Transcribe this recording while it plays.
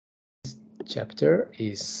Chapter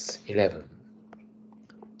is 11.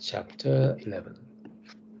 Chapter 11.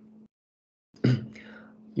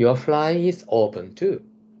 Your fly is open too.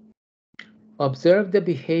 Observe the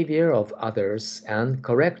behavior of others and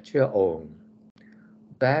correct your own.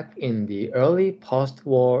 Back in the early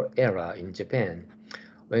post-war era in Japan,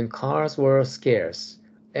 when cars were scarce,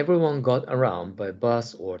 everyone got around by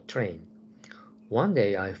bus or train. One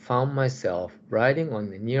day I found myself riding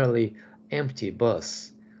on a nearly empty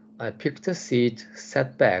bus. I picked a seat,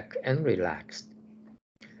 sat back, and relaxed.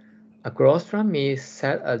 Across from me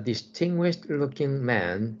sat a distinguished-looking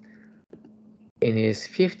man in his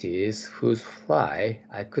 50s whose fly,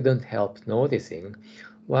 I couldn't help noticing,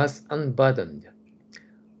 was unbuttoned.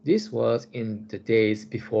 This was in the days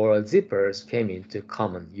before zippers came into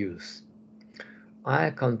common use.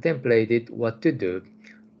 I contemplated what to do,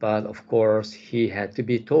 but of course he had to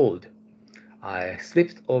be told. I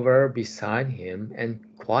slipped over beside him and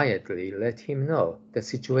quietly let him know the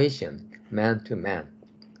situation, man to man.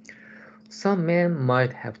 Some men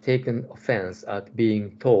might have taken offense at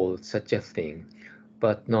being told such a thing,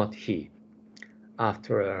 but not he.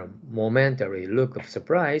 After a momentary look of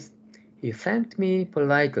surprise, he thanked me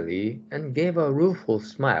politely and gave a rueful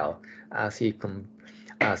smile as he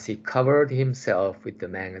covered himself with the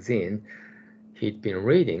magazine he'd been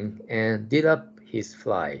reading and did up his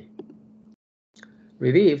fly.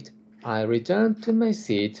 Relieved, I returned to my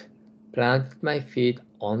seat, planted my feet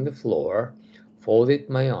on the floor, folded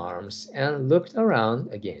my arms, and looked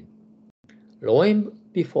around again. Lo and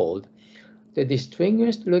behold, the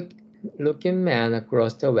distinguished looking man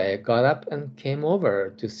across the way got up and came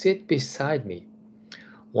over to sit beside me.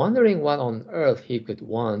 Wondering what on earth he could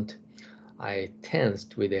want, I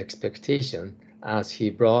tensed with expectation as he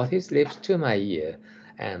brought his lips to my ear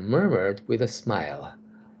and murmured with a smile,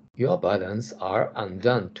 "Your buttons are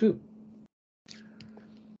undone too."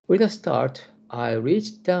 With a start, I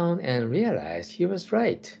reached down and realized he was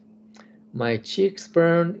right. My cheeks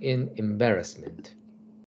burned in embarrassment.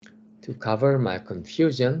 To cover my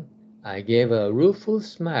confusion, I gave a rueful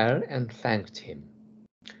smile and thanked him.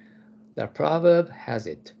 The proverb has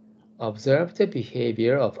it, observe the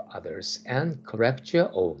behavior of others and correct your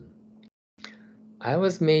own. I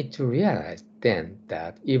was made to realize then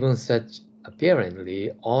that even such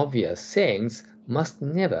apparently obvious sayings must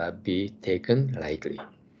never be taken lightly.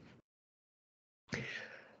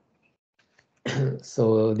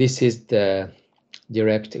 So this is the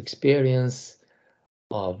direct experience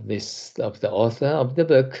of the author of the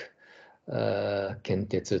book,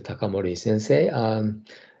 Kentetsu Takamori Sensei.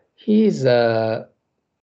 He is a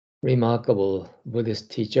remarkable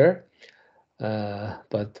Buddhist teacher,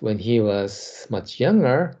 but when he was much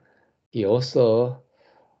younger, he also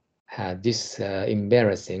had this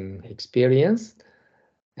embarrassing experience.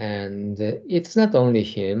 And it's not only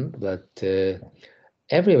him, but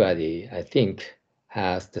everybody, I think,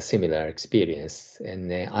 has the similar experience,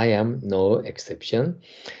 and I am no exception.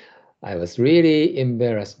 I was really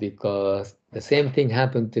embarrassed because the same thing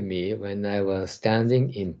happened to me when I was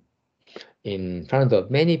standing in front of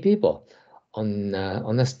many people on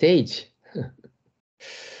a stage.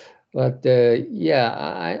 But yeah,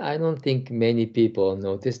 I don't think many people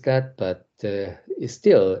noticed that, but it's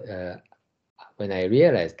still, when I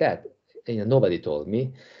realized that, nobody told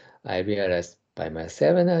me. I realized by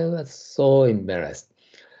myself, and I was so embarrassed.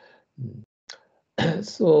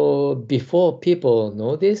 So before people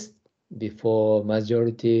notice, before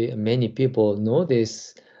many people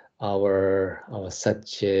notice our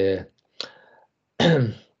such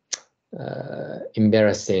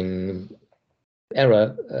embarrassing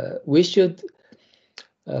error, we should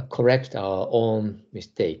correct our own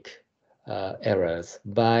errors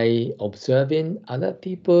by observing other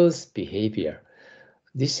people's behavior.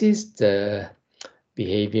 This is the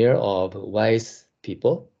behavior of wise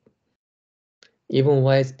people. Even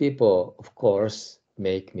wise people, of course,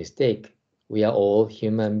 make mistake. We are all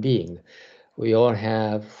human beings. We all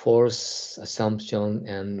have false assumption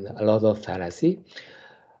and a lot of fallacy.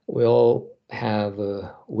 We all have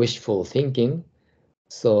wishful thinking.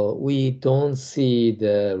 So we don't see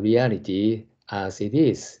the reality as it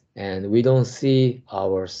is, and we don't see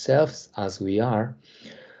ourselves as we are.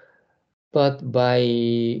 But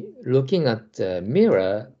by looking at the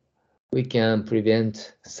mirror, we can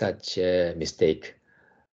prevent such a mistake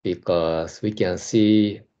because we can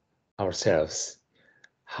see ourselves,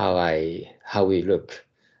 how we look,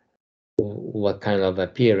 what kind of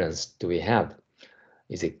appearance do we have.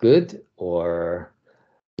 Is it good, or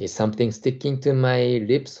is something sticking to my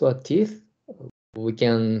lips or teeth? We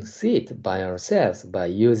can see it by ourselves by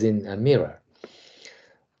using a mirror.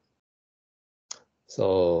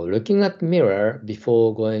 So looking at mirror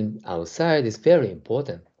before going outside is very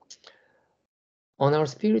important. On our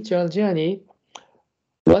spiritual journey,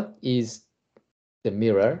 what is the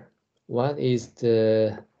mirror? What is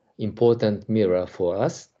the important mirror for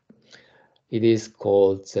us? It is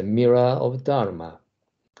called the mirror of Dharma.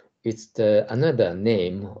 It's another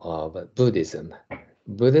name of Buddhism.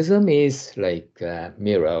 Buddhism is like a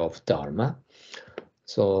mirror of Dharma.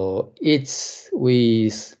 So we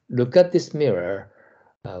look at this mirror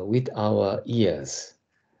with our ears,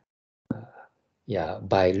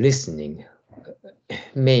 by listening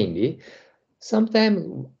mainly.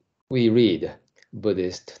 Sometimes we read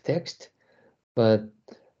Buddhist text, but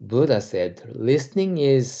Buddha said listening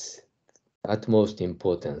is utmost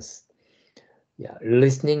importance.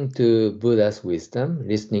 Listening to Buddha's wisdom,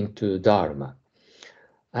 listening to Dharma.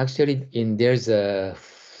 Actually, there's a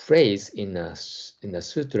phrase in a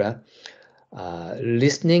sutra.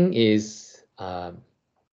 Listening is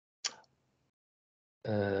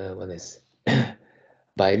what is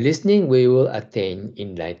by listening we will attain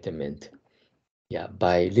enlightenment.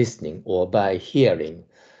 By listening or by hearing.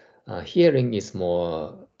 Hearing is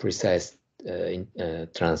more precise in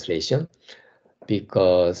translation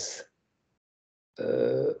because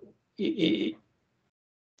the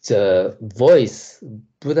voice,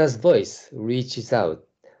 Buddha's voice, reaches the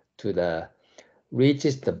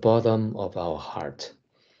bottom of our heart.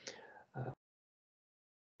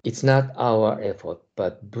 It's not our effort,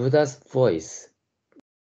 but Buddha's voice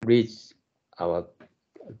reaches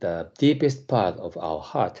the deepest part of our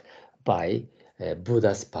heart by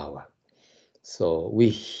Buddha's power. So we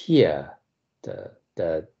hear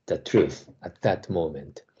the truth at that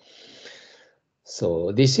moment.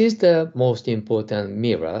 So this is the most important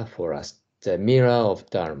mirror for us, the mirror of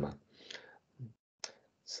Dharma.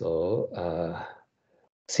 So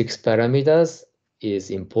 6 paramitas is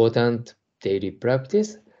important daily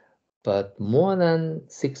practice, but more than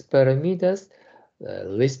 6 paramitas,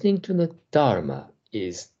 listening to the Dharma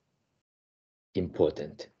is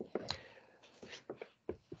important.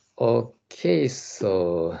 Okay,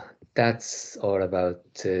 so that's all about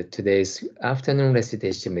today's afternoon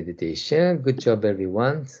recitation meditation. Good job,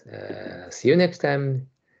 everyone. See you next time.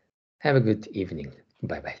 Have a good evening.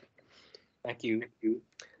 Bye-bye. Thank you.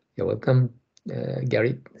 You're welcome,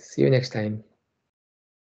 Gary. See you next time.